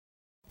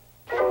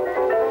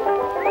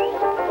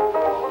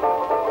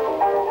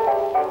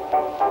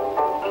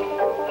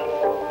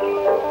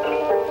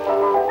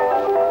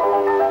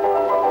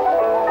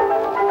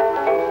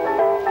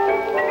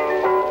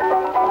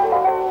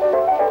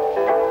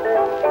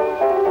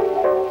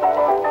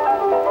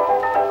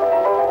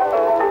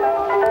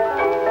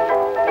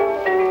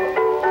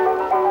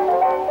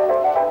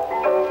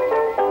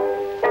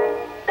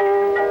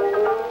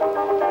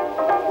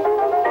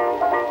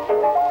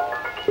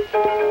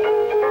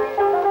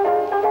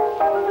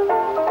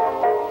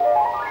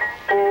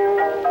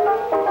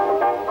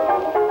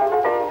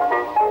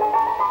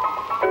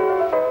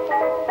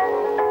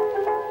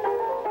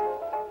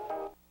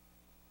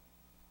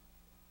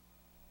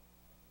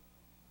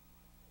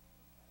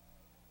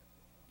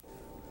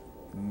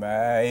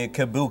My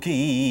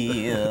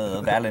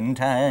Kabuki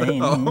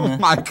Valentine. Oh,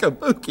 my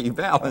Kabuki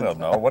Valentine. I don't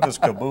know. What does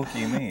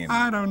Kabuki mean?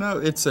 I don't know.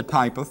 It's a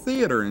type of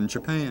theater in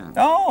Japan.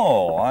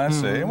 Oh, I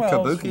see. Well,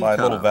 it's Kabuki my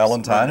little Kut-Ups,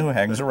 Valentine right. who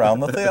hangs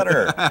around the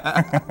theater.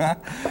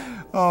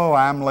 Oh,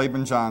 I'm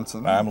Laban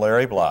Johnson. I'm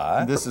Larry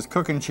Bly. This is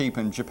Cookin Cheap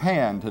in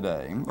Japan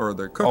today, or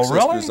the Cook Oh,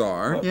 really? Sisters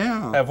are.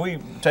 Yeah. Have we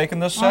taken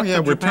this set Oh, yeah,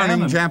 to we're Japan?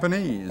 turning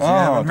Japanese. You Oh,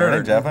 haven't turning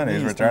heard.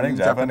 Japanese. We're turning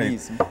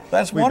Japanese.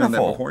 That's We've done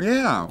that wonderful. before.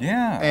 Yeah.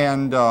 Yeah.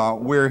 And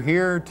we're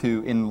here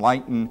to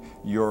enlighten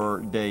your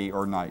day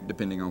or night,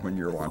 depending on when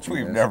you're watching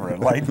We've this. never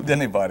enlightened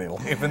anybody,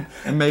 Laban.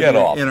 And maybe Get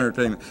off.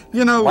 entertainment.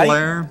 You know, Light-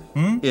 Lair,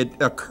 it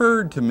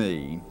occurred to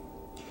me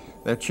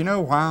that, you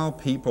know, while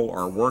people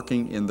are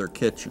working in their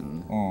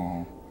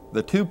kitchen,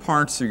 the two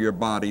parts of your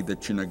body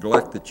that you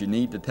neglect that you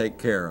need to take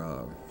care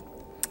of,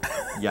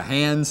 your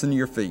hands and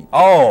your feet.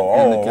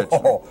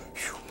 Oh,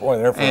 boy,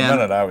 there for a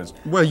minute I was...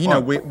 Well, you know,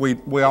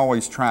 we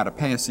always try to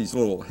pass these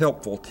little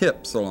helpful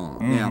tips along.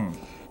 Now,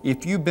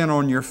 if you've been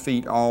on your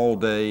feet all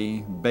day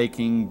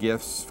baking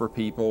gifts for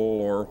people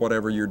or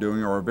whatever you're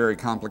doing, or a very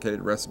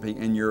complicated recipe,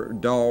 and your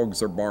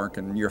dogs are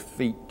barking, your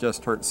feet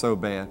just hurt so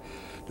bad,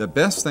 the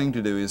best thing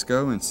to do is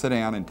go and sit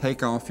down and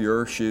take off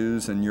your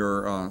shoes and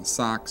your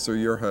socks or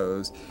your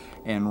hose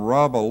and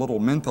rub a little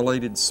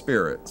mentholated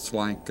spirits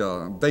like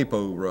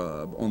Vapo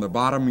Rub on the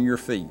bottom of your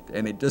feet,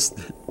 and it just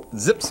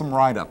zips them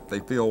right up. They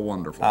feel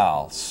wonderful.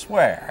 I'll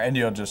swear. And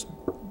you'll just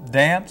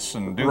dance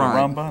and do the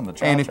rumba and the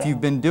cha-cha. And if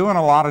you've been doing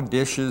a lot of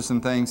dishes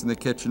and things in the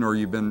kitchen, or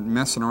you've been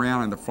messing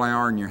around in the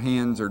flour and your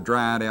hands are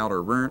dried out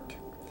or burnt,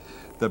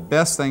 the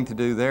best thing to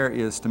do there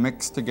is to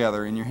mix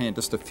together in your hand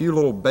just a few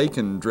little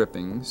bacon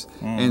drippings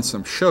and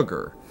some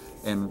sugar,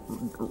 and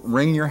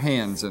wring your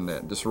hands in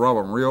that. Just rub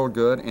them real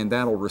good, and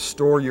that'll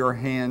restore your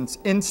hands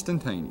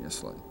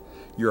instantaneously.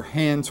 Your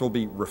hands will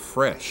be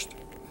refreshed.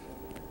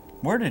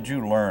 Where did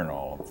you learn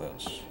all of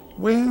this?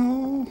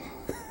 Well,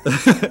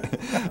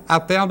 I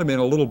found them in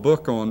a little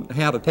book on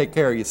how to take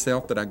care of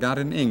yourself that I got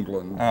in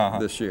England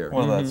this year.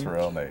 Well, that's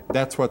real neat.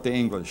 That's what the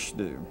English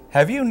do.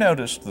 Have you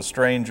noticed the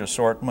strange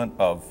assortment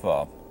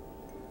of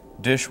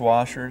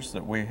dishwashers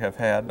that we have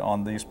had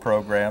on these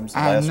programs the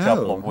last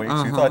couple of weeks?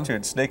 You thought you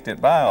had sneaked it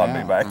by on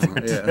me back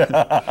there.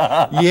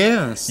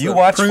 Yes. You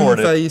watch for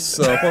it. Face,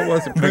 what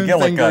was it? Prune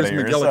Fingers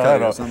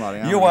McGillicuddy or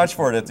somebody. You watch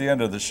for it at the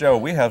end of the show.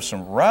 We have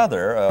some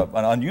rather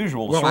an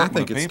unusual Well, I assortment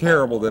think of it's people.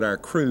 terrible that our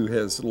crew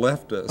has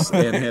left us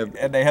and have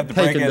And they have to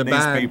bring taken in to these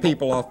buying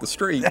people off the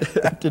street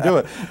to do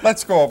it.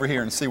 Let's go over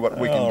here and see what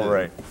we can do. All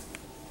right.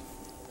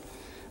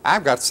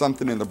 I've got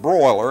something in the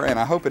broiler, and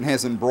I hope it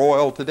hasn't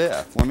broiled to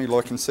death. Let me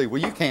look and see. Well,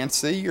 you can't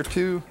see. You're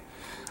too...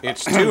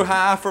 It's too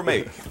high for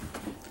me.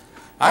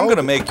 I'm going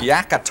to make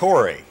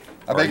yakitori.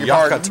 I beg your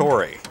pardon?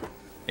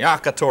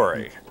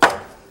 Yakitori.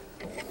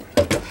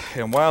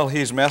 And while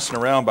he's messing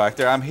around back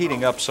there, I'm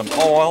heating up some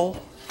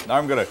oil. Now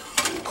I'm going to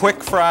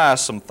quick fry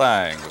some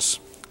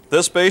things.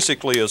 This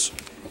basically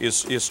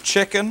is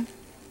chicken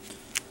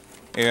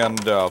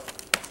and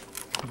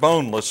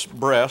boneless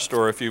breast,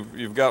 or if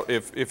you've got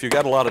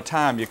a lot of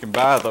time, you can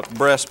buy the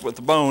breast with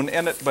the bone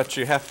in it, but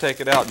you have to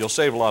take it out. You'll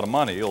save a lot of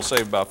money. You'll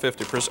save about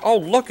 50%. Oh,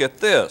 look at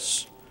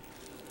this.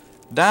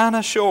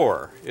 Dinah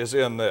Shore is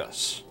in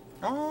this.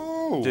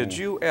 Oh. Did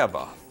you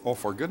ever? Oh,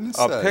 for goodness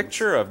A sakes.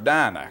 picture of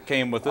Dinah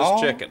came with this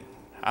chicken.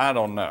 I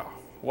don't know.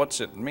 What's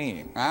it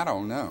mean? I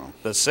don't know.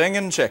 The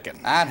singing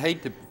chicken. I'd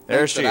hate to.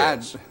 There she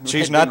is.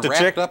 She's not the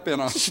chick. Up in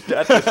a Not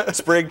the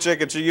spring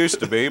chicken she used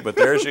to be, but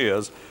there she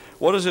is.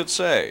 What does it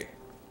say?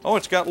 Oh,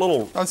 it's got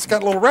little. Oh, it's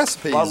got little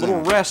recipes.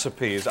 Little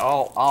recipes.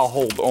 I'll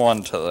hold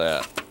on to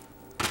that.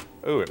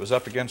 Ooh, it was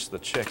up against the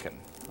chicken.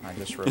 I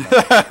just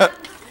remember.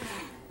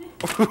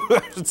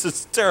 It's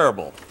just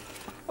terrible.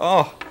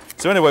 Oh.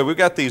 So anyway, we've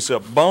got these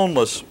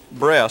boneless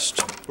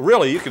breasts.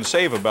 Really, you can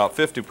save about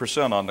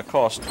 50% on the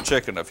cost of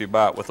chicken if you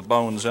buy it with the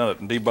bones in it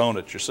and debone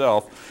it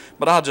yourself.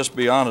 But I'll just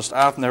be honest,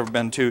 I've never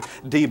been to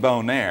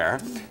debonair,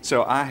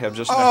 so I have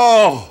just...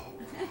 Oh,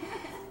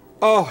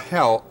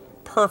 hell,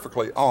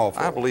 perfectly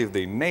awful. I believe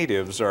the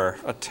natives are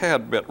a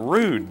tad bit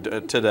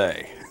rude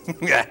today.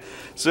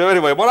 So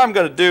anyway, what I'm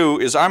going to do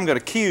is I'm going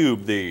to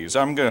cube these.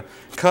 I'm going to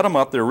cut them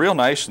up. They're real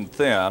nice and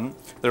thin.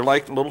 They're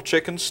like little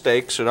chicken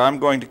steaks, and I'm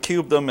going to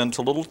cube them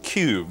into little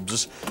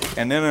cubes.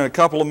 And then in a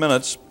couple of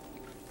minutes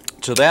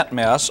to that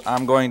mess,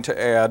 I'm going to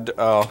add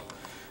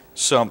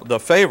the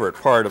favorite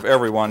part of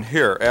everyone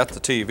here at the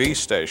TV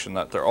station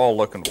that they're all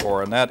looking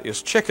for, and that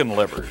is chicken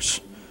livers.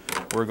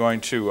 We're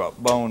going to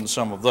bone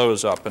some of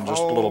those up in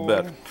just a little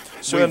bit.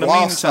 So in the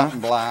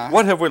meantime,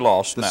 what have we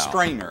lost now? The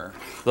strainer.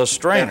 The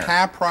strainer. That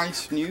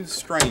high-priced new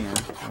strainer.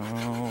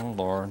 Oh,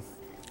 Lord.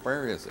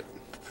 Where is it?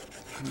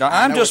 Now,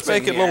 I'm just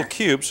making little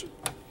cubes.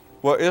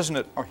 Well, isn't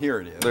it? Oh, here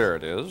it is. There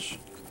it is.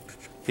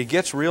 He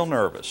gets real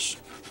nervous.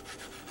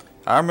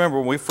 I remember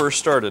when we first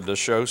started this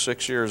show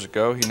 6 years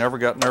ago, he never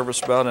got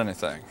nervous about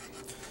anything.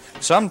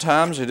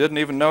 Sometimes he didn't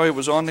even know he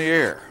was on the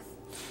air.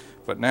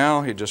 But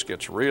now he just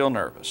gets real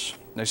nervous.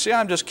 Now, see,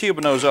 I'm just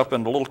cubing those up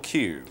into little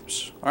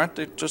cubes. Aren't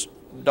they just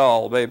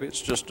doll, baby?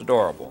 It's just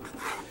adorable.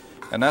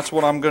 And that's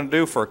what I'm going to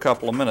do for a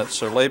couple of minutes.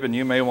 So Laban,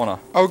 you may want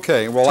to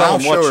Okay, well tell I'll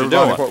them what show you're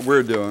everybody doing. what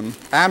we're doing.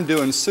 I'm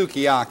doing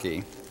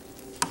sukiyaki.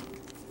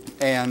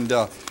 And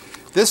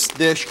this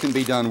dish can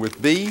be done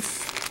with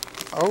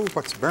beef. Oh,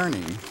 what's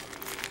burning?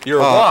 Your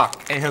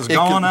wok has It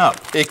gone can-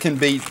 up. It can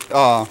be,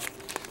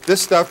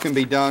 this stuff can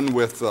be done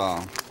with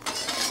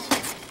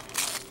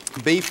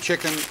beef,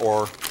 chicken,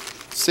 or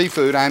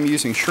seafood. I'm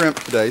using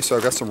shrimp today, so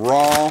I've got some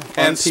raw,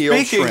 And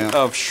unpeeled speaking shrimp.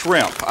 of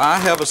shrimp, I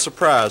have a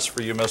surprise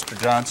for you,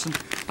 Mr. Johnson.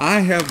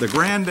 I have the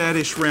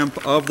granddaddy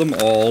shrimp of them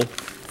all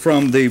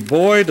from the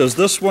Boy Does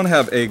This One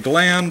Have a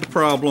Gland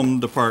Problem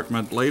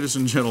department. Ladies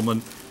and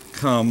gentlemen,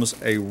 comes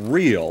a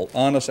real,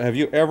 honest, have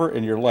you ever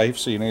in your life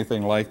seen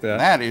anything like that?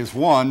 That is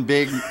one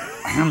big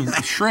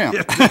shrimp.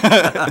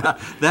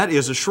 That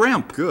is a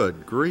shrimp.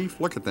 Good grief,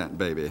 look at that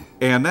baby.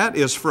 And that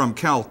is from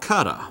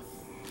Calcutta.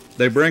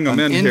 They bring them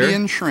in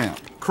Indian here. shrimp.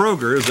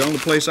 Kroger is the only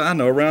place I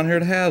know around here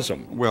that has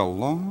them. Well,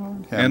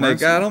 Lord, have And they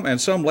mercy. got them, and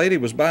some lady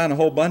was buying a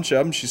whole bunch of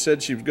them. She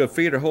said she was going to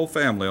feed her whole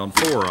family on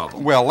 4 of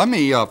them. Well, let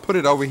me put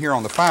it over here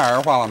on the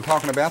fire while I'm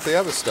talking about the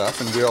other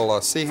stuff, and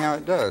we'll see how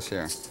it does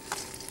here.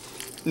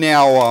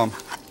 Now,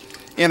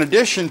 in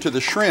addition to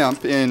the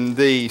shrimp in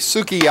the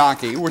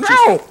sukiyaki, which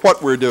is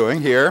what we're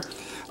doing here,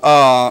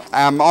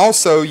 I'm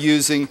also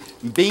using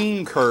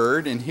bean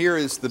curd, and here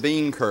is the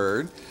bean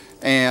curd.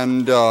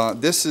 And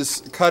this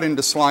is cut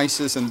into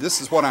slices, and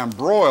this is what I'm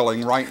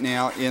broiling right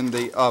now in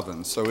the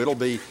oven. So it'll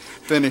be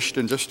finished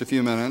in just a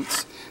few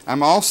minutes.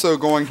 I'm also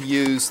going to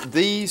use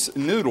these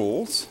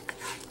noodles.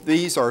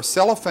 These are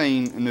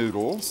cellophane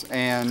noodles,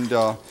 and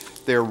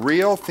they're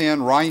real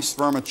thin rice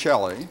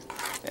vermicelli,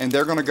 and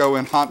they're going to go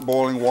in hot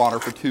boiling water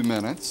for 2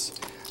 minutes.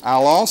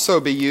 I'll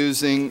also be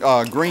using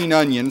green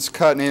onions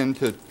cut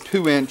into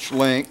 2-inch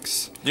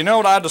lengths. You know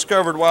what I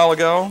discovered a while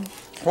ago?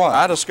 What?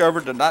 I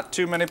discovered that not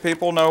too many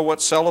people know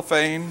what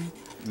cellophane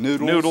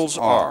noodles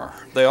are. are.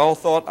 They all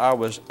thought I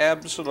was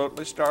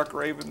absolutely stark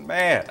raving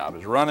mad. I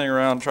was running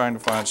around trying to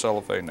find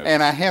cellophane noodles.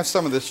 And I have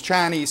some of this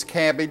Chinese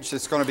cabbage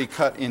that's going to be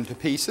cut into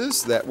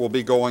pieces that will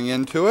be going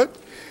into it,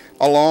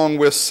 along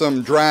with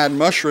some dried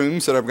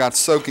mushrooms that I've got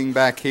soaking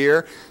back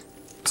here,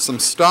 some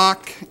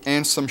stock,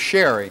 and some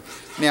sherry.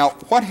 Now,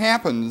 what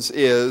happens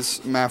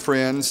is, my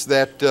friends,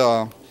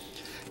 that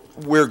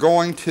we're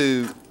going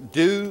to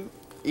do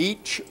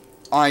each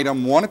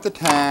item one at a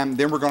time,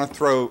 then we're going to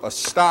throw a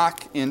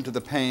stock into the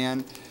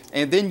pan,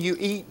 and then you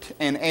eat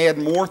and add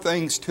more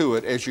things to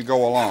it as you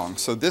go along.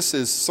 So this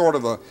is sort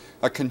of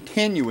a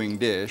continuing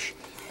dish,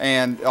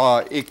 and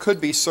it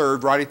could be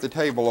served right at the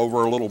table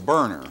over a little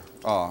burner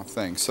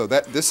thing. So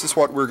this is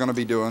what we're going to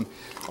be doing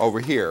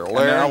over here. And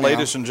now,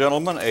 ladies and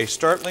gentlemen, a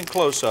startling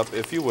close-up,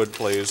 if you would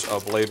please,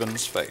 of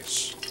Laban's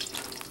face.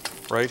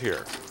 Right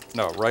here.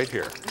 No, right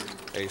here.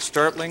 A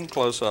startling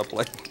close-up,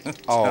 ladies and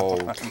Oh,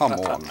 gentlemen. come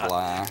on,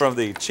 Bly. From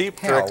the cheap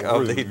How trick of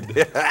rude.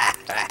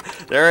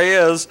 the... There he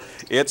is.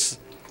 It's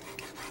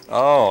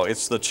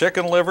the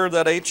chicken liver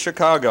that ate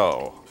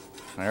Chicago.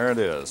 There it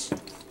is.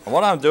 And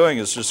what I'm doing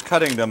is just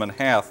cutting them in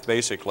half,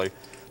 basically.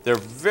 They're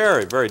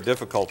very, very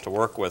difficult to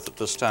work with at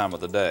this time of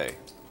the day.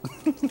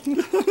 I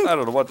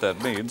don't know what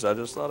that means. I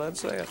just thought I'd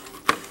say it.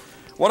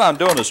 What I'm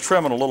doing is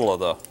trimming a little of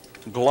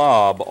the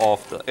glob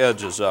off the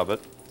edges of it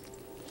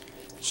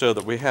so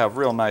that we have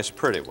real nice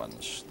pretty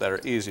ones that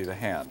are easy to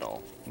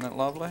handle. Isn't that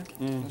lovely?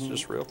 It's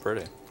just real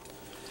pretty.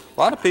 A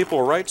lot of people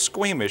are right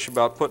squeamish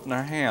about putting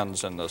their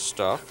hands in this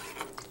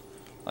stuff,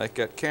 like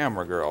that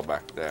camera girl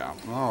back there.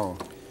 Oh.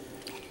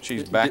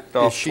 She's backed Is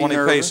off she 20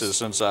 nervous? paces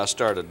since I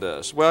started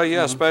this. Well,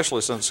 yeah, especially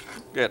since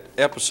that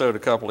episode a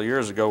couple of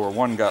years ago where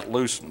one got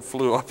loose and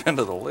flew up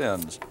into the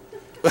lens.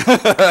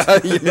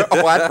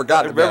 Oh, I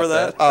forgot Remember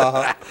about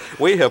that?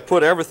 We have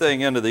put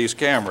everything into these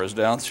cameras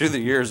down through the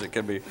years. It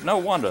can be, no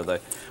wonder they,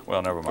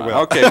 well, never mind.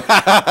 Well. Okay.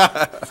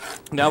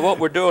 Now what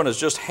we're doing is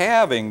just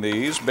halving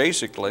these,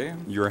 basically.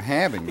 You're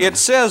having them. It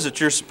says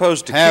that you're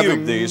supposed to Having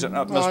cube these,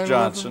 Miss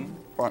Johnson.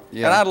 What?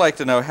 Yeah. And I'd like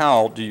to know,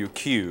 how do you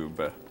cube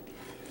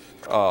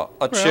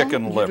a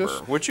chicken you liver?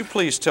 just- Would you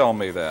please tell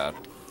me that?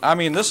 I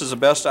mean, this is the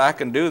best I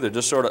can do. They're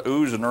just sort of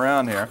oozing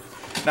around here.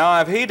 Now,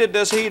 I've heated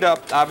this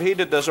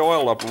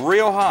oil up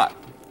real hot.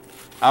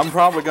 I'm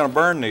probably going to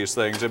burn these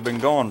things. They've been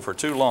going for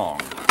too long.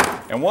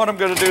 And what I'm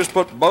going to do is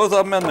put both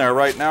of them in there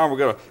right now. We're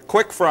going to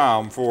quick fry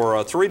them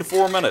for 3 to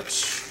 4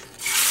 minutes.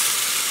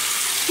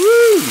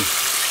 Woo!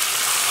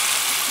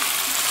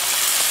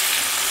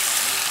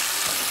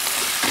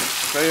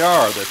 They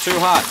are. They're too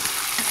hot.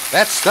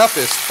 That stuff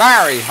is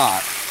fiery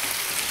hot.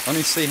 Let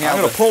me see how I'm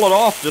going to pull it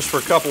off just for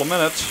a couple of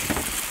minutes.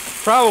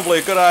 Probably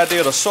a good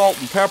idea to salt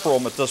and pepper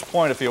them at this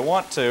point if you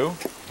want to.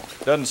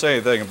 Doesn't say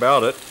anything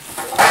about it,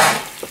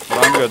 but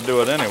I'm going to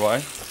do it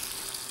anyway.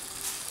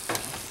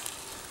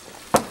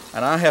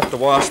 And I have to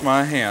wash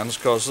my hands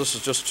because this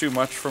is just too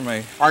much for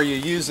me. Are you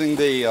using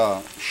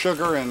the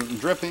sugar and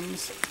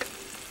drippings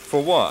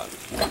For what?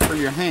 for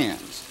your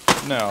hands?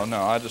 No,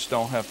 I just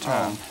don't have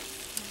time.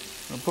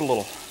 I'll put a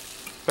little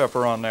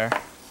pepper on there.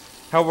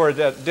 However,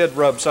 that did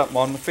rub something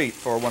on my feet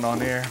before I went on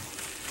the air.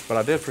 But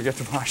I did forget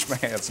to wash my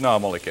hands. No,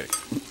 I'm only kidding.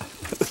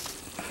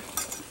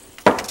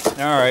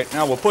 All right,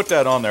 now we'll put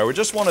that on there. We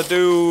just want to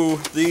do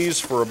these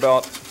for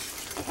about,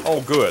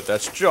 oh good,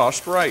 that's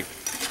just right.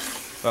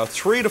 About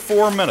 3 to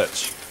 4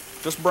 minutes.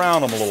 Just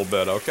brown them a little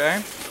bit,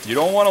 okay? You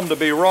don't want them to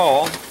be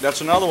raw.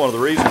 That's another one of the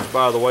reasons,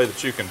 by the way,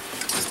 that you can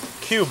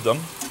cube them,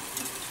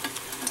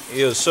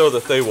 is so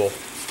that they will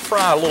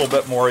fry a little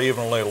bit more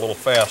evenly, a little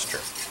faster.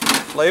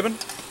 Laban?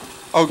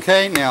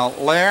 Okay, now,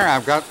 Lair,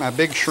 I've got my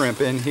big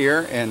shrimp in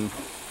here, and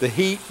the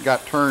heat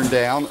got turned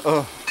down.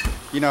 Ugh,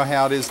 you know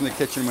how it is in the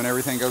kitchen when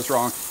everything goes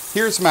wrong.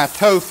 Here's my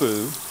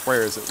tofu.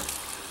 Where is it?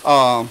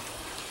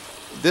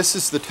 This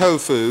is the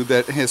tofu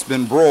that has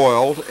been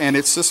broiled, and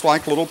it's just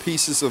like little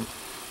pieces of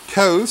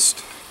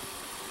toast.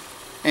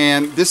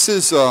 And this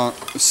is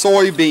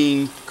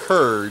soybean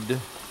curd,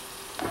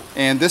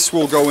 and this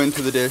will go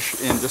into the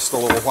dish in just a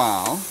little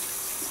while.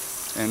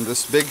 And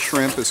this big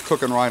shrimp is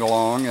cooking right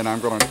along, and I'm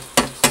going to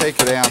take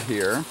it out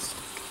here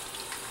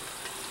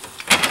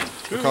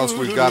because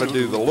we've got to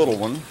do the little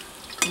one.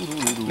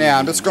 Now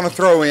I'm just going to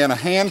throw in a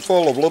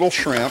handful of little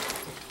shrimp.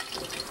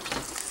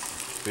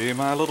 Be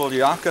my little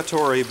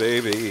yakitori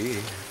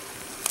baby.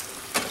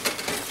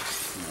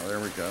 Now, there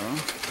we go.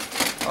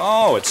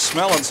 Oh, it's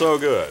smelling so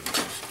good.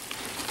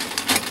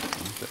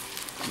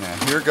 Now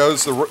here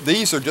goes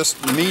these are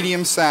just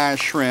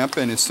medium-sized shrimp,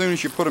 and as soon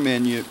as you put them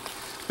in, you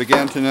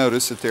begin to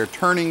notice that they're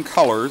turning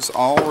colors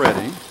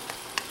already.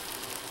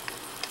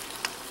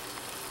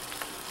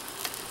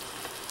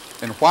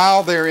 And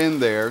while they're in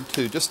there,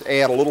 to just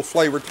add a little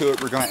flavor to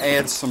it, we're going to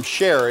add some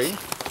sherry.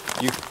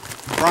 You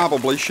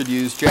probably should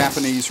use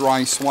Japanese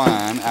rice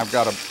wine. I've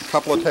got a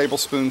couple of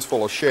tablespoons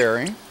full of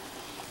sherry.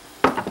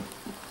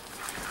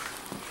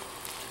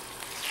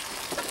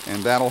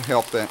 And that'll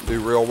help that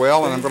do real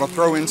well. And I'm going to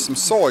throw in some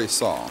soy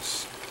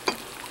sauce.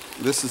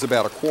 This is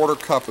about a 1/4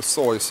 cup of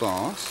soy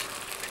sauce.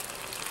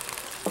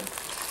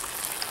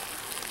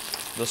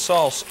 The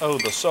sauce, oh,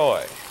 the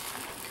soy.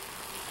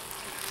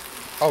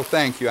 Oh,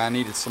 thank you. I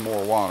needed some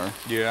more water.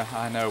 Yeah,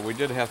 I know. We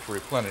did have to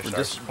replenish We're our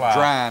just supply.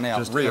 drying out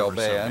Just real ever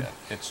so bad. bit.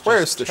 It's just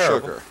Where's the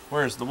terrible. sugar?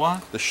 Where's the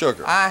what? The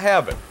sugar. I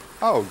have it.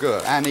 Oh,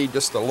 good. I need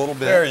just a little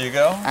bit. There you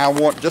go. I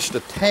want just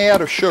a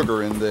tad of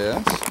sugar in this.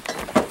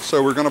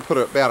 So we're going to put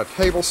about a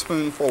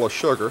tablespoonful of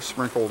sugar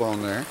sprinkled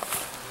on there.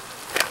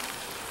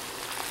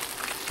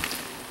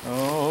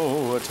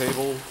 Oh, a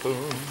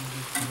tablespoon.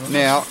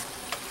 Now,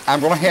 I'm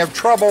going to have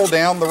trouble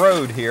down the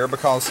road here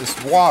because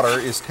this water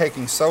is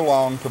taking so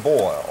long to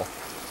boil.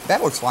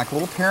 That looks like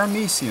little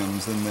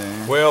parameciums in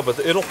there. Well, but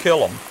it'll kill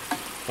them.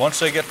 Once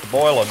they get to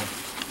boiling,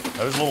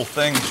 those little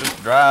things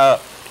just dry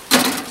up.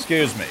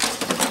 Excuse me.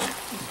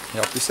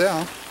 Help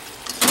yourself.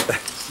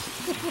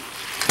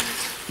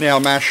 Now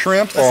my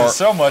shrimp This are is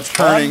so much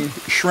turning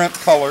fun. shrimp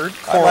colored.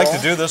 I'd like to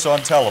do this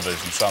on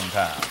television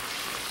sometime.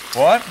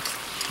 What?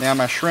 Now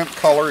my shrimp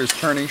color is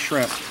turning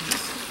shrimp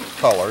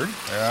colored.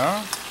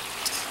 Yeah.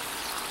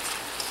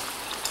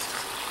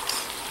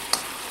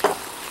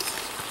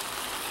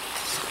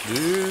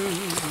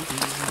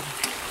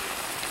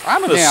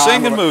 I'm in a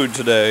singing mood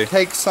today.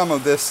 Take some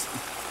of this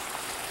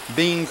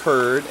bean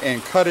curd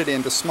and cut it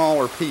into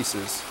smaller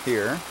pieces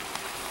here.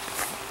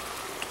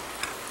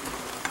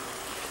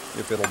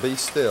 If it'll be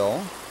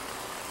still.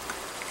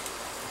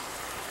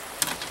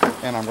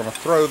 And I'm going to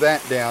throw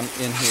that down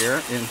in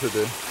here into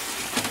the...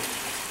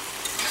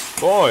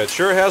 Boy, it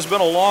sure has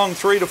been a long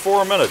 3 to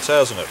 4 minutes,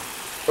 hasn't it?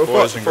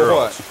 Boys and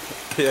girls. For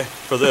what? Yeah,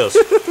 for this.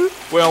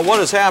 Well, what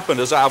has happened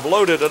is I've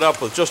loaded it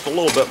up with just a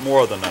little bit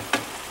more than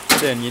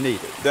you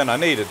needed. Than I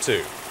needed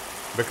to.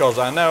 Because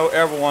I know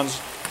everyone's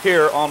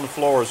here on the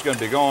floor is going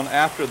to be going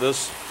after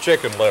this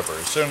chicken liver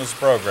as soon as the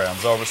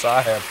program's over, so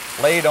I have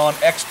laid on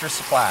extra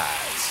supplies.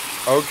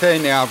 Okay,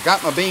 now I've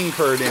got my bean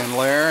curd in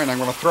there, and I'm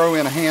going to throw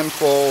in a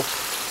handful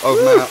of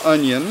my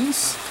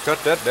onions.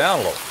 Cut that down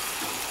a little.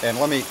 And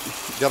let me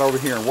get over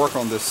here and work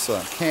on this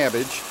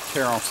cabbage,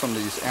 tear off some of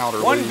these outer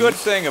leaves. One good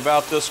thing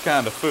about this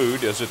kind of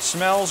food is it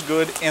smells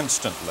good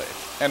instantly,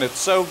 and it's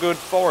so good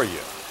for you.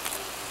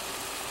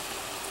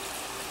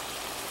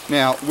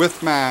 Now,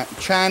 with my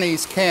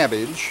Chinese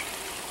cabbage,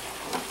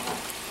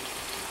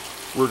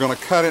 we're going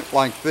to cut it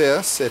like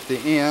this at the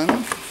end.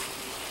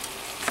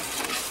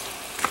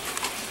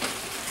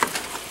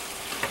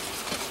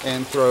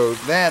 And throw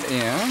that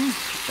in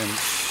and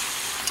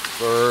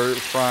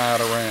fry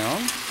it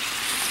around.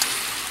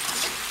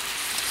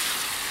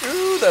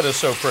 Ooh, that is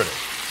so pretty.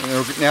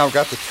 And now I've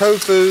got the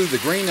tofu, the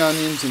green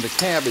onions, and the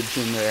cabbage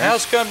in there.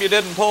 How's come you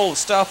didn't pull the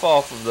stuff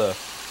off of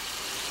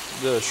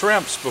the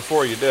shrimps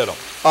before you did them?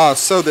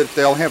 So that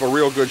they'll have a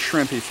real good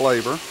shrimpy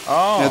flavor.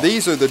 Oh. Now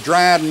these are the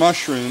dried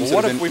mushrooms.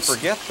 Well, what if we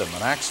forget them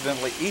and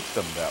accidentally eat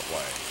them that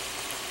way?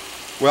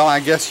 Well, I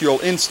guess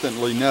you'll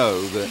instantly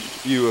know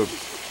that you have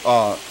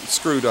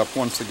screwed up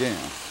once again.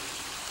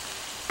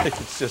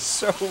 It's just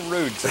so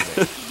rude to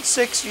me.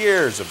 6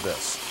 years of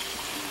this.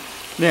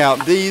 Now,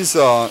 these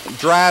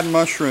dried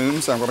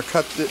mushrooms, I'm going to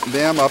cut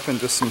them up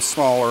into some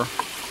smaller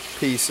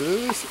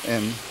pieces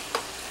and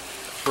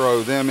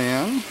throw them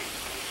in.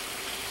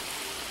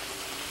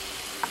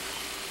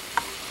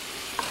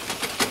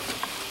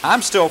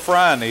 I'm still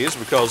frying these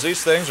because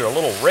these things are a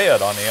little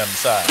red on the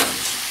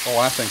insides. Oh,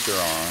 I think they're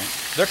all right.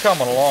 They're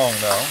coming along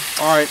though.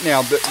 All right,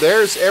 now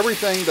there's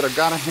everything that I've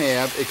got to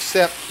have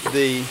except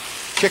the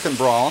chicken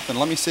broth, and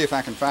let me see if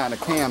I can find a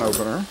can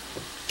opener.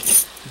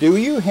 Do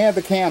you have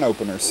a can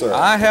opener, sir?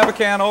 I have a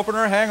can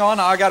opener. Hang on,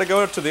 I got to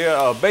go to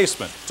the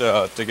basement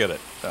to get it.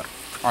 All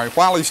right,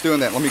 while he's doing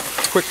that, let me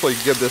quickly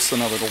give this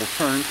another little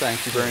turn.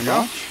 Thank you very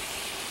much.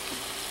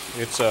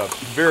 It's a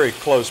very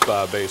close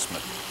by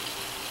basement.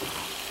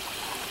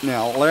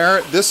 Now,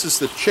 Larry, this is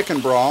the chicken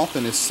broth,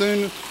 and as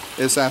soon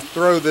as I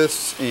throw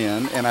this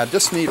in, and I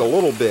just need a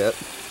little bit,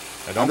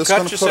 Now, I'm don't just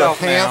going cut to put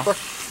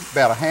yourself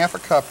about a half a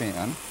cup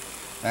in.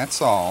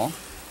 That's all.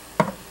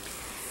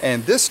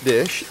 And this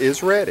dish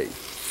is ready.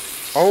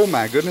 Oh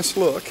my goodness,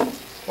 look.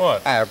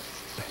 What?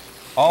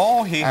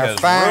 He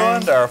has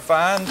ruined our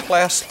fine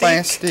plastic.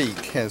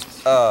 Plastique has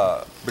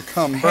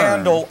become burned.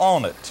 Handle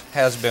on it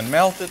has been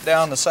melted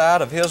down the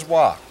side of his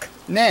wok.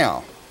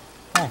 Now,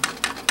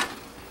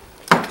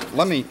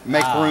 let me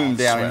make room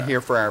down in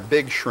here for our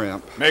big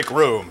shrimp. Make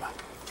room.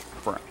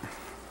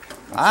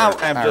 I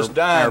am just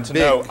dying to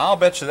know. I'll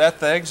bet you that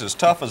thing's as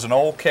tough as an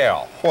old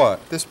cow.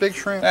 What? This big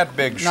shrimp? That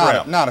big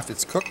shrimp. Not if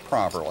it's cooked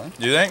properly.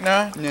 You think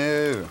not?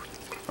 No.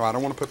 Oh, I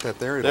don't want to put that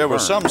there. There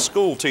was some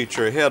school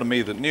teacher ahead of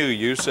me that knew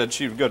you, said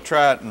she was going to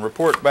try it and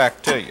report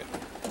back to you.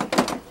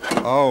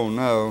 Oh,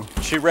 no.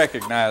 She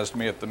recognized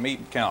me at the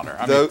meat counter.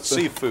 I mean,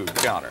 seafood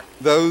counter.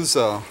 Those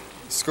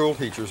school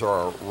teachers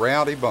are a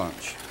rowdy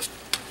bunch.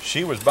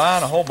 She was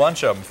buying a whole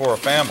bunch of them for a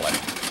family.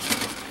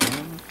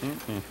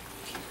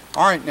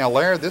 All right, now,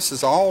 Larry, this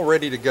is all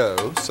ready to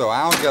go, so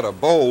I'll get a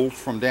bowl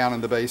from down in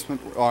the basement.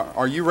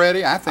 Are you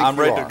ready? I think I'm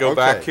ready to go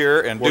back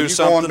here and do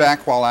something. Going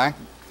back while I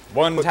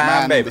put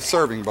mine baby. in the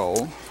serving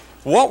bowl.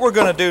 What we're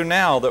going to do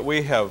now that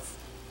we have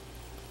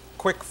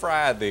quick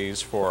fried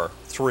these for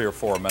 3 or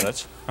 4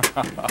 minutes,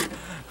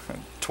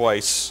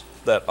 twice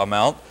that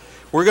amount,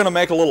 we're going to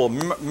make a little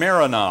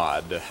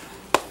marinade.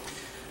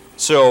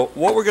 So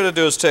what we're going to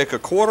do is take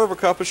 1/4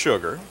 cup of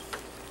sugar.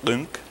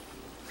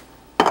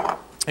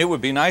 It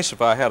would be nice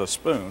if I had a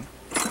spoon.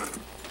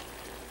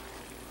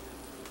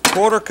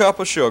 1/4 cup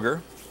of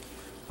sugar,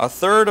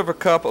 1/3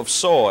 cup of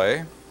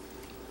soy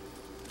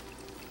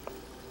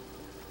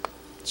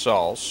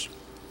sauce.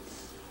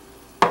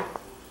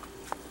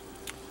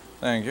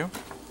 Thank you.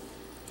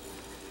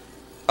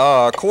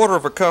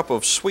 1/4 cup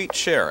of sweet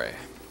cherry.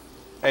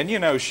 And you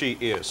know she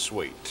is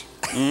sweet.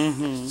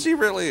 She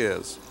really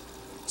is.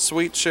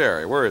 Sweet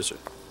cherry, where is it?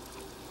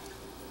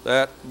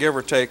 That, give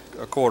or take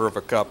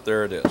 1/4 cup,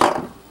 there it is.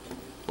 A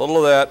little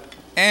of that,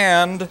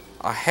 and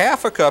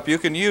 1/2 cup. You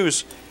can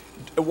use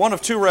one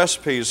of two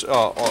recipes,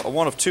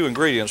 one of two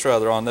ingredients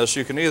rather on this.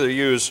 You can either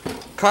use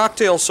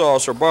cocktail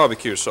sauce or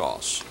barbecue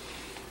sauce.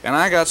 And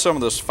I got some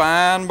of this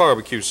fine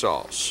barbecue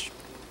sauce.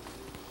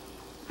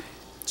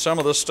 Some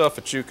of this stuff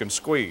that you can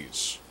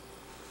squeeze.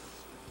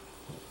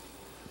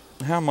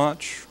 How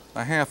much?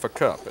 1/2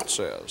 cup, it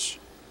says.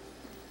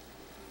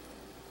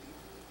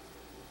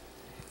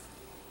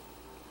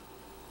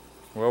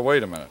 Well,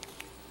 wait a minute.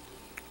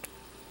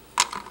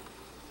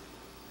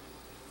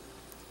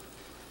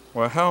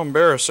 Well, how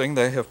embarrassing.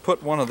 They have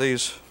put one of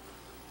these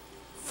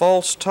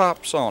false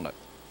tops on it.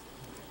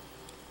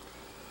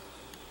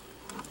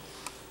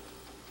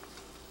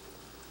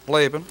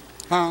 Laban.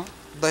 Huh?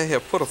 They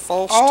have put a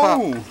false top.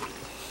 Oh!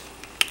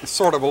 It's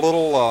sort of a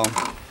little,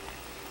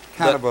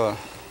 kind of a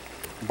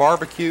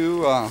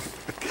barbecue, I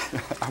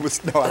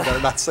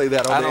better not say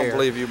that on I the air. don't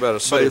believe you better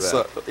say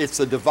that. It's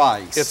a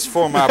device. It's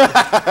for my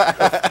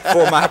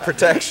for my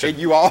protection.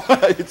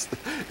 And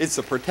it's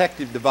a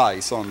protective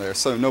device on there,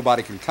 so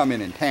nobody can come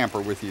in and tamper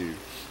with you.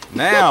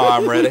 Now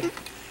I'm ready.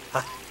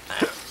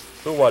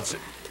 Who wants it?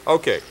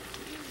 Okay.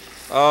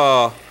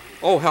 Oh,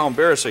 how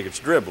embarrassing! It's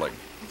dribbling.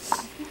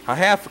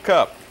 1/2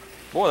 cup.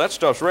 Boy, that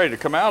stuff's ready to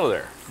come out of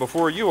there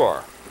before you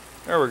are.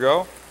 There we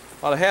go.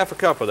 About 1/2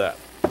 cup of that.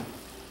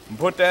 And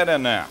put that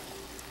in now.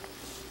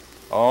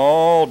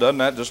 Oh, doesn't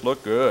that just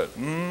look good?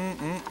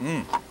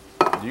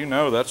 You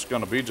know that's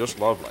going to be just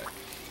lovely.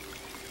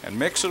 And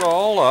mix it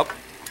all up.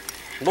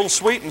 A little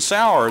sweet and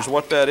sour is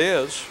what that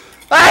is.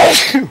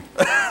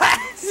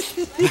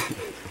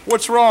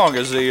 What's wrong?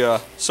 Is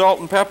the salt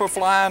and pepper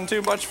flying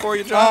too much for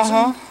you,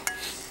 Johnson?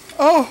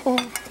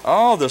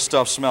 Oh, this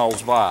stuff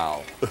smells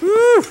vile.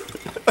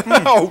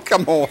 Oh,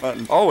 come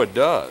on. Oh, it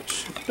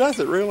does. Does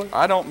it really?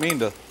 I don't mean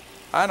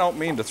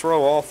to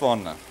throw off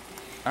on the.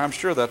 I'm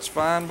sure that's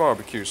fine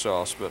barbecue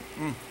sauce, but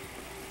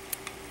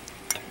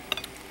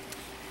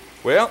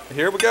well,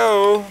 here we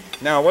go.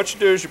 Now, what you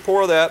do is you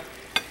pour that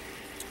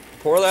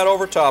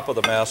over top of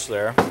the mess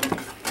there,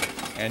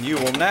 and you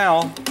will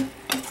now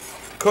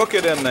cook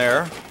it in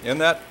there in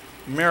that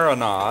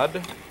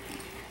marinade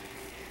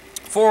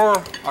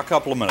for a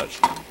couple of minutes.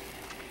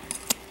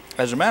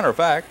 As a matter of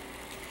fact,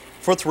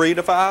 for 3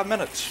 to 5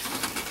 minutes.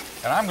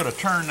 And I'm going to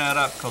turn that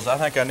up because I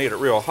think I need it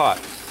real hot.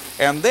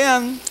 And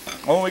then,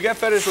 when we get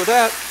finished with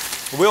that,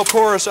 we'll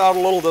chorus out a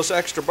little of this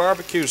extra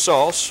barbecue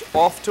sauce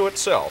off to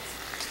itself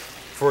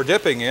for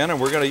dipping in, and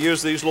we're going to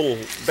use these little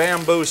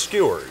bamboo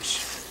skewers.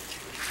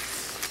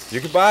 You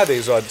can buy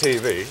these on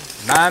TV,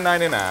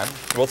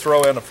 $9.99. We'll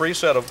throw in a free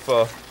set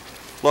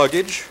of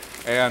luggage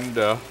and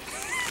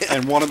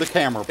one of the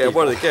camera people. And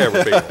one of the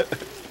camera people.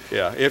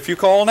 Yeah, if you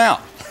call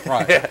now.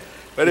 Right.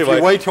 But anyway, if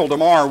you wait till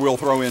tomorrow, we'll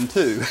throw in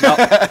 2.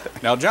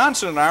 now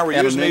Johnson and I were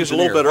using these a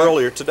little bit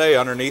earlier today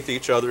underneath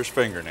each other's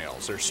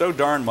fingernails. They're so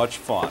darn much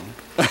fun.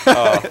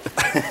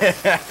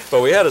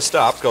 But we had to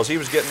stop because he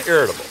was getting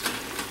irritable.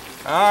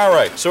 All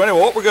right. So anyway,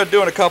 what we're going to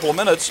do in a couple of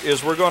minutes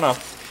is we're gonna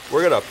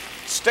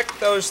stick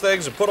those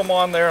things and put them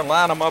on there and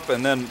line them up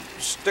and then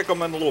stick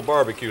them in a little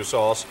barbecue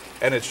sauce,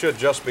 and it should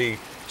just be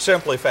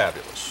simply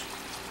fabulous.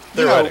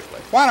 Theoretically. You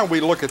know, why don't we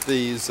look at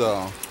these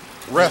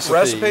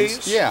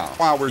recipes? Yeah,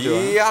 while we're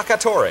doing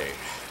Yakitori.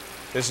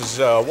 This is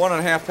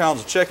 1.5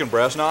 pounds of chicken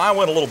breast. Now, I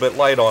went a little bit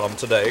light on them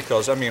today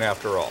because, I mean,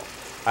 after all.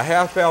 A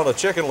 1/2 pound of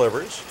chicken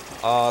livers,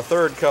 a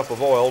 1/3 cup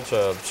of oil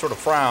to sort of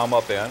fry them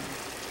up in,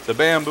 the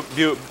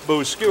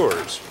bamboo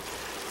skewers.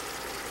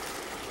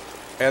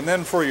 And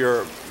then for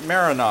your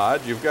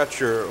marinade, you've got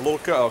your little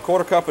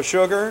 1/4 cup of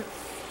sugar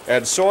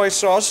and soy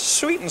sauce.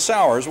 Sweet and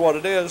sour is what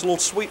it is, a little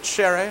sweet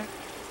sherry.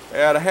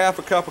 Add a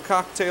 1/2 cup of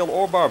cocktail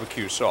or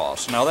barbecue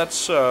sauce. Now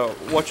that's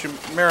what you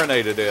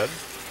marinate it in.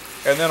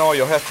 And then all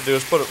you'll have to do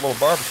is put a little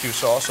barbecue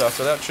sauce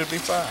after that. Should be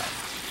fine.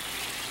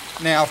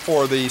 Now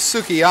for the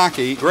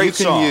sukiyaki, you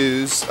can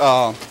use,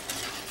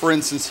 for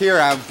instance here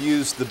I've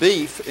used the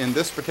beef in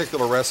this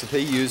particular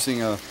recipe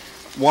using a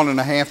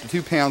 1.5 to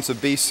 2 pounds of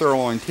beef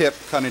sirloin tip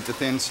cut into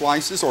thin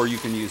slices, or you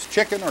can use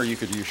chicken or you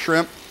could use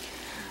shrimp.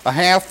 A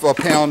 1/2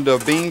 pound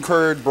of bean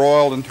curd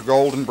broiled into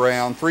golden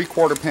brown,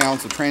 3/4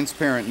 pounds of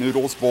transparent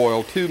noodles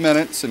boiled 2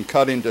 minutes and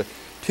cut into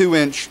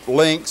 2-inch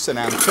lengths, and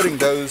I'm putting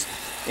those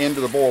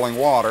into the boiling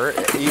water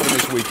even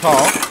as we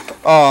talk.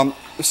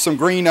 Some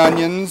green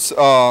onions,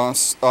 a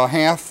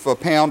 1/2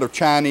 pound of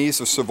Chinese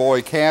or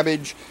Savoy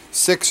cabbage,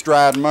 6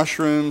 dried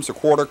mushrooms, a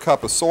 1/4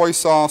 cup of soy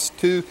sauce,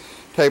 2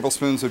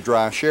 tablespoons of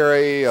dry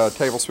sherry, a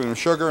tablespoon of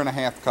sugar, and a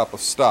 1/2 cup of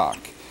stock.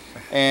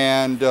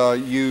 And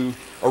you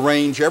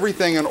arrange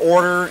everything in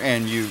order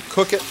and you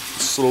cook it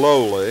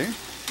slowly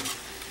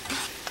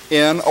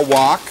in a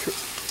wok,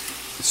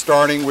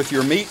 starting with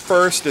your meat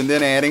first and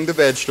then adding the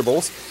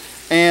vegetables.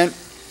 And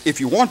if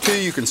you want to,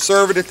 you can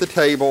serve it at the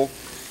table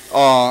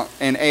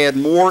and add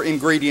more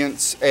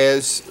ingredients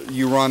as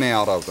you run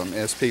out of them,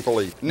 as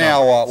people eat.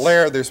 Now,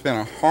 Larry, there's been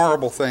a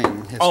horrible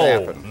thing has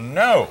happened. Oh,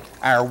 no.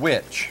 Our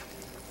witch,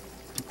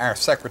 our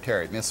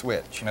secretary, Miss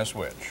Witch. Miss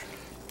Witch.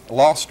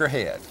 Lost her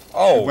head.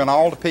 Oh. She went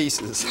all to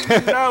pieces.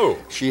 No.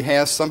 She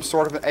has some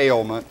sort of an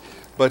ailment,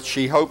 but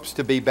she hopes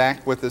to be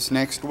back with us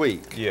next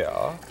week.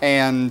 Yeah.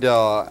 And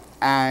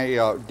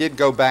I did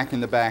go back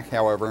in the back,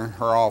 however, in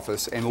her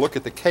office and look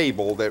at the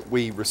cable that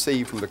we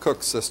received from the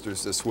Cook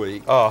sisters this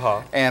week.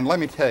 Uh-huh. And let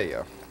me tell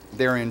you,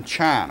 they're in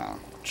China.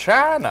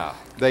 China?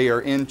 They are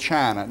in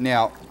China.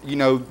 Now, you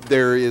know,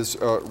 there is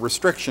a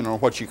restriction on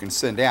what you can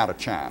send out of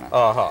China.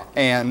 Uh-huh.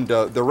 And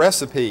the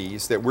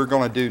recipes that we're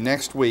going to do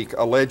next week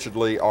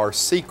allegedly are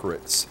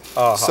secrets.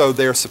 Uh-huh. So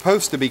they're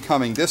supposed to be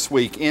coming this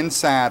week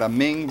inside a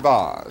Ming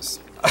vase.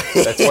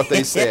 That's what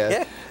they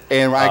said.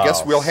 And I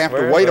guess we'll have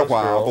to wait a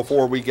while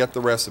before we get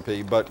the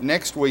recipe. But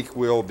next week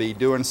we'll be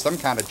doing some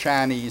kind of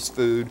Chinese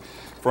food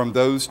from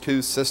those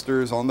 2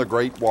 sisters on the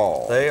Great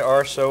Wall. They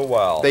are so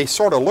wild. They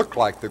sort of look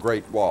like the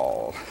Great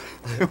Wall.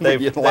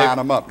 You line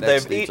them up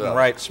next to They've each eaten other.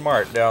 right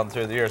smart down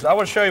through the years. I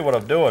want to show you what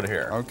I'm doing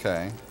here.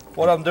 Okay.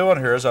 What I'm doing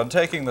here is I'm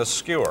taking the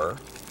skewer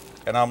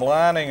and I'm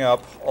lining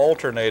up,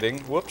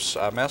 alternating. Whoops,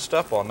 I messed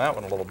up on that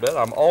one a little bit.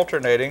 I'm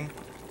alternating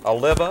a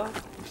liver,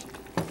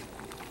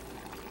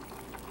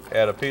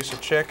 add a piece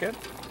of chicken,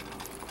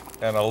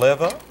 and a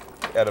liver,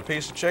 add a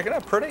piece of chicken.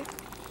 Isn't that pretty?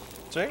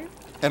 See?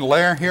 And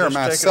Larry, here Just are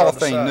my take it on the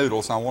cellophane side.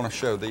 noodles. I want to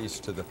show these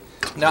to the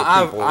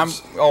Now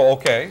peoples. oh,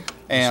 okay.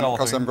 And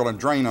because I'm going to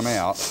drain them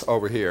out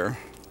over here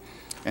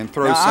and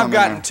throw Now some I've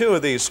gotten in 2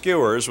 of these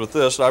skewers with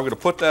this. I'm going to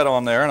put that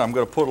on there, and I'm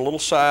going to put a little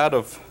side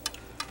of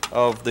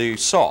the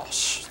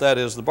sauce. That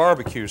is the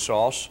barbecue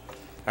sauce.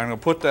 I'm going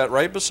to put that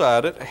right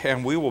beside it,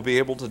 and we will be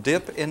able to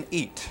dip and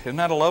eat. Isn't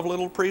that a lovely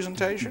little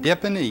presentation?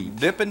 Dip and eat.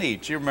 Dip and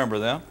eat. You remember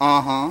them?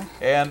 Uh-huh.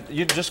 And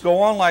you just go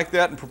on like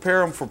that and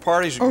prepare them for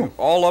parties.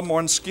 All of them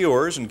on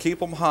skewers and keep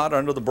them hot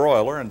under the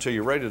broiler until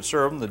you're ready to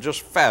serve them. They're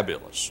just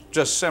fabulous.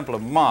 Just simply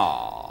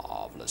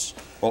marvelous.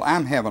 Well,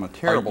 I'm having a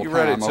terrible you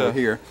ready time to- over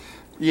here.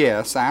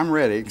 Yes, I'm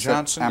ready. Except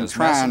Johnson I'm is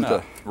trying messing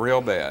to up real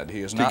bad.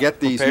 He is not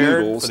get these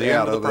prepared noodles for the end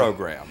out of of the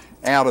program.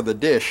 out of the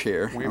dish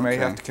here. We may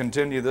have to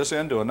continue this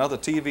into another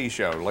TV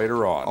show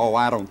later on. Oh,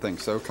 I don't think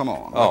so. Come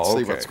on. Oh, Let's see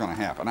okay. what's going to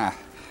happen.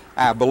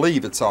 I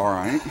believe it's all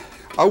right.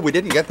 Oh, we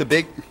didn't get the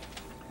big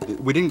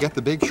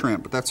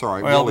shrimp, but that's all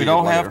right. Well, we eat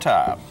don't it have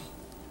later.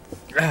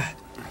 time.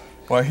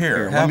 Well,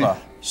 here, let have me- a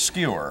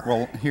skewer.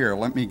 Well, here,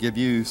 let me give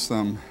you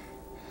some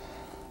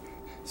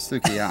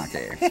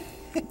sukiyaki.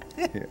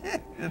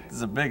 It's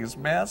the biggest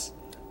mess.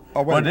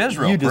 Oh, Well, it is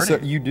real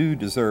pretty. You do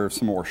deserve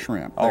some more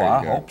shrimp. Oh, There you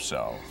I go. hope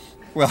so.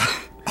 Well,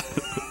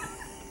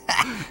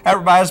 That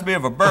reminds me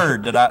of a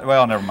bird that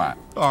well, never mind.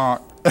 uh,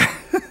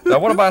 Now,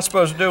 what am I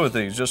supposed to do with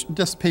these? Just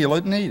just peel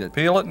it and eat it.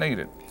 peel it and eat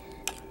it.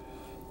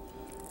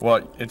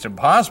 Well, it's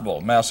impossible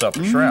to mess up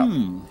a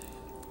shrimp.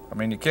 I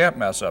mean, you can't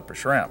mess up a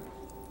shrimp.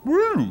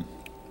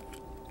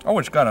 Oh,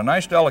 it's got a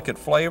nice delicate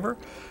flavor.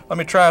 Let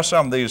me try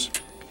some of these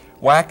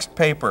waxed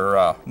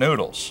paper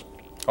noodles.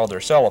 Oh,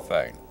 they're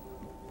cellophane.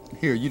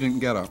 Here, you didn't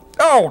get a.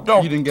 Oh,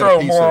 don't you didn't get throw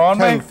a piece more of on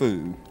me.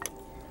 tofu.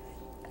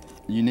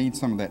 You need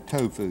some of that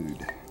tofu.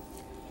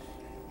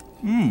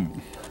 It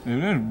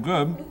is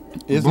good,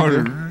 Is but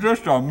it? it's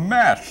just a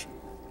mess.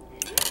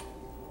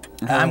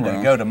 I'm going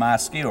to go to my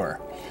skewer.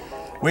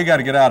 We got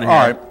to get out of here.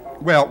 All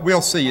right. Well,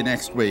 we'll see you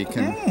next week,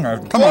 and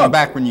that's come good. on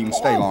back when you can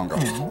stay longer.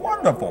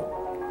 Wonderful.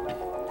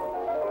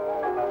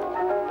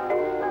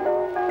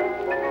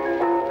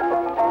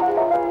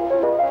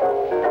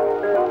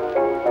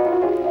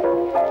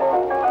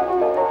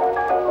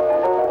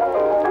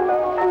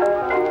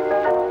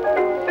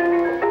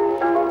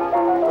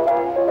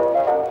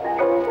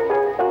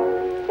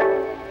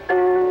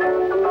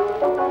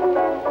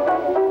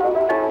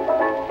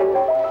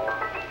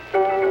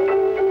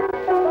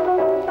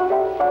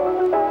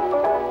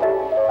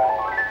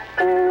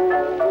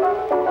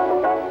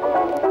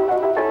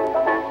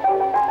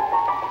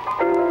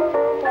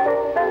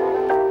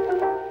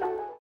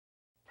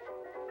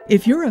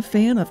 If you're a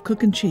fan of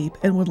Cookin Cheap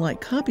and would like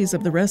copies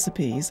of the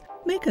recipes,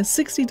 make a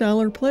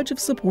 $60 pledge of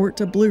support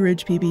to Blue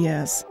Ridge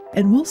PBS,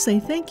 and we'll say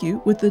thank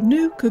you with the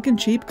new Cookin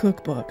Cheap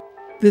cookbook.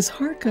 This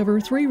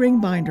hardcover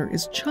 3-ring binder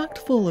is chock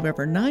full of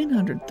over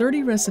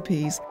 930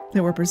 recipes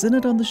that were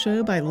presented on the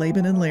show by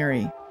Laban and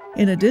Larry.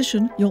 In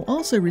addition, you'll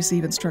also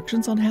receive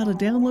instructions on how to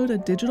download a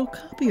digital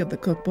copy of the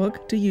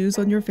cookbook to use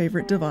on your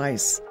favorite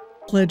device.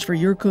 Pledge for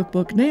your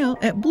cookbook now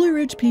at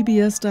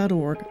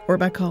blueridgepbs.org or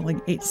by calling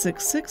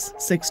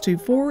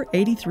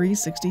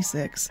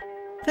 866-624-8366.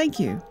 Thank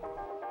you.